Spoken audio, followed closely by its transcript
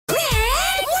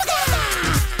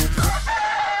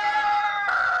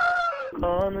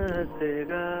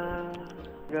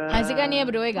हंसेगा नहीं अब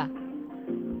रोएगा।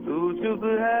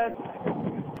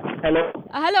 Hello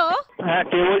hello, হ্যাঁ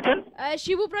কে বলছেন?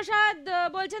 শিবু প্রসাদ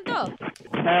বলছেন তো?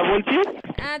 হ্যাঁ বলছি।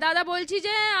 দাদা বলছি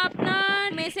যে আপনার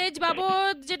মেসেজ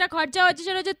বাবদ যেটা খরচা হচ্ছে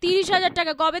সেটা হচ্ছে 30,000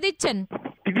 টাকা, কবে দিচ্ছেন?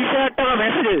 30,000 টাকা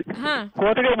মেসেজ? হ্যাঁ।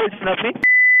 কোথা থেকে বলছেন আপনি?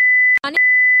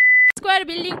 স্কয়ার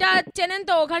বিল্ডিংটা চেনেন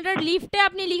তো? ওখানটার লিফটে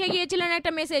আপনি লিখে গিয়েছিলেন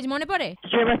একটা মেসেজ, মনে পড়ে?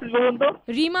 কি মেসেজ বলুন তো?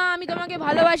 রিমা আমি তোমাকে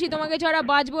ভালোবাসি, তোমাকে ছাড়া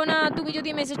বাঁচবো না, তুমি যদি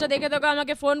মেসেজটা দেখে থাকো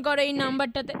আমাকে ফোন করো এই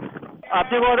নাম্বারটাতে।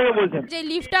 আপনি কোথা থেকে বলছেন? যে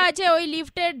লিফটটা আছে ওই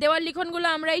লিফটের দেওয়াল লিখনগুলো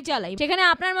আমরাই চালাই, সেখানে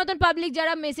আপনার মতন পাবলিক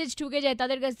যারা মেসেজ ঠুকে যায়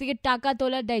তাদের কাছ থেকে টাকা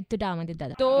তোলার দায়িত্বটা আমাদের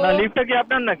দাদা। তো না লিফটটা কি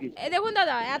আপনার নাকি? দেখুন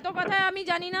দাদা, এত কথা আমি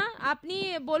জানি না, আপনি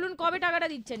বলুন কবে টাকাটা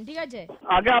দিচ্ছেন, ঠিক আছে?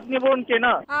 আগে আপনি বলুন কে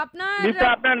না আপনার লিফটটা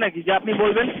আপনার নাকি যে আপনি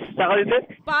বলবেন টাকা দিতে?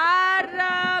 পার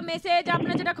মেসেজ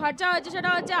আপনার যেটা খরচা হচ্ছে সেটা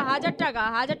হচ্ছে 1000 টাকা।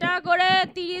 1000 টাকা করে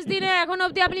 30 দিনে এখন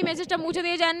অবধি আপনি মেসেজটা মুছে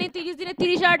দিয়ে যাননি। 30 দিনে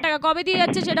 30,000 টাকা, কবে দিয়ে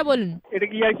যাচ্ছে সেটা বলুন। এটা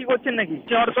কি আর কি করছেন নাকি?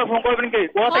 ফোন করবেন কে?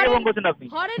 কোথা থেকে ফোন করছেন আপনি?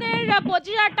 হরেনের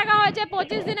 25,000 টাকা হয়েছে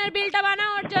 25 দিনের বিলটা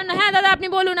বানানোর জন্য। হ্যাঁ দাদা আপনি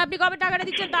বলুন, আপনি কবে টাকাটা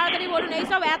দিচ্ছেন তাড়াতাড়ি বলুন।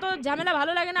 এইসব এত ঝামেলা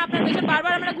ভালো লাগে না আপনার পেছন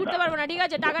বারবার আমরা ঘুরতে পারবো না, ঠিক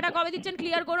আছে? টাকাটা কবে দিচ্ছেন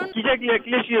ক্লিয়ার করুন।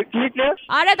 ক্লিয়ার?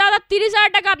 আরে দাদা 30,000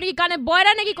 টাকা, আপনি কি কানে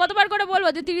বয়রা নাকি? কতবার করে বলবো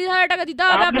যে 30,000 টাকা দিতে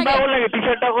হবে আপনি আপনাকে? পাগল নাকি?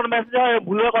 30,000 টাকা করে মেসেজ হয়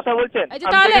ভুলের কথা বলছেন? এই যে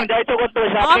তাহলে দায়িত্ব করতে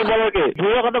হবে আপনি বলকে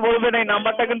ভুলের কথা বলবেন। এই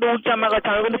নাম্বারটা কিন্তু উঠছে আমার কাছে,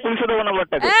 আমি কিন্তু পুলিশে দেবো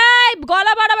নাম্বারটাকে। এই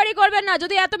গলা বাড়াবাড়ি করবেন না,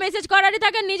 যদি এত মেসেজ করারই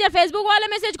থাকে নিজের ফেসবুক ওয়ালে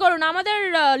মেসেজ করুন, আমাদের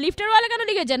লিফটের ওয়ালে কেন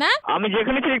লিখেছেন? হ্যাঁ আমি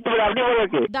যেখানে লিখতে পারি, আপনি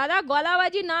বলকে দাদা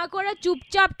গলাবাজি না করে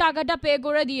চুপচাপ টাকাটা পে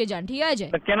করে দিয়ে যান, ঠিক আছে?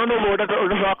 কেন নেবো? ওটা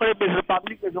সরকারি পেজ,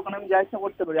 পাবলিক পেজ, ওখানে আমি যা ইচ্ছা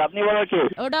করতে পারি। আপনি বলকে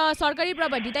ওটা সরকারি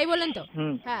প্রপার্টি, তাই বলেন তো?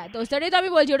 হ্যাঁ তো সেটাই তো আমি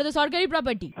বলছি, ওটা তো সরকারি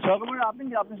প্রপার্টি।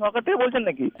 আপনি সরকার থেকে বলছেন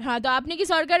নাকি? হ্যাঁ তো আপনি কি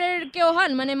সরকারের কেউ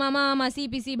হন, মানে মামা মাসি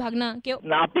পিসি ভাগনা কেউ?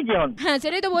 না আপনি কি হন? হ্যাঁ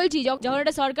সেটাই তো বলছি, যখন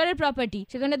এটা সরকারের প্রপার্টি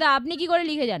সেখানে তো আপনি কি করে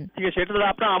লিখে যান? ঠিক আছে, সেটা তো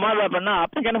আপনার আমার ব্যাপার না।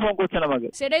 আপনি কেন ফোন করছেন আমাকে?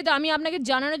 সেটাই তো আমি আপনাকে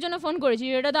জানানোর জন্য ফোন করেছি,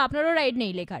 এটা তো আপনারও রাইট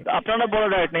নেই লেখার। আপনারা বড়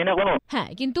রাইট নেই না কোনো? হ্যাঁ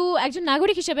কিন্তু একজন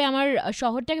নাগরিক হিসেবে আমার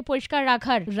শহরটাকে পরিষ্কার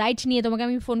রাখার রাইট নিয়ে তোমাকে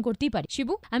আমি ফোন করতেই পারি।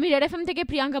 শিবু, আমি রেড এফএম থেকে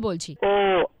প্রিয়াঙ্কা বলছি। ও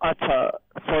আচ্ছা,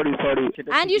 sorry.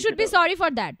 And you should be sorry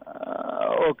for that.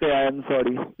 Okay, I am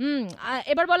sorry.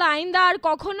 এবার বলো আইন্দা আর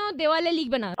কখনো দেওয়ালে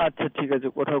লিখবে না। আচ্ছা ঠিক আছে,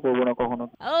 কোথাও করবো না কখনো।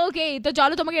 ওকে তো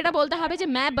চলো তোমাকে এটা বলতে হবে যে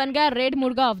मैं बन गया रेड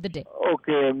मुर्गा ऑफ द डे।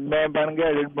 ओके, मैं बन गया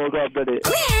रेड मुर्गा ऑफ द डे।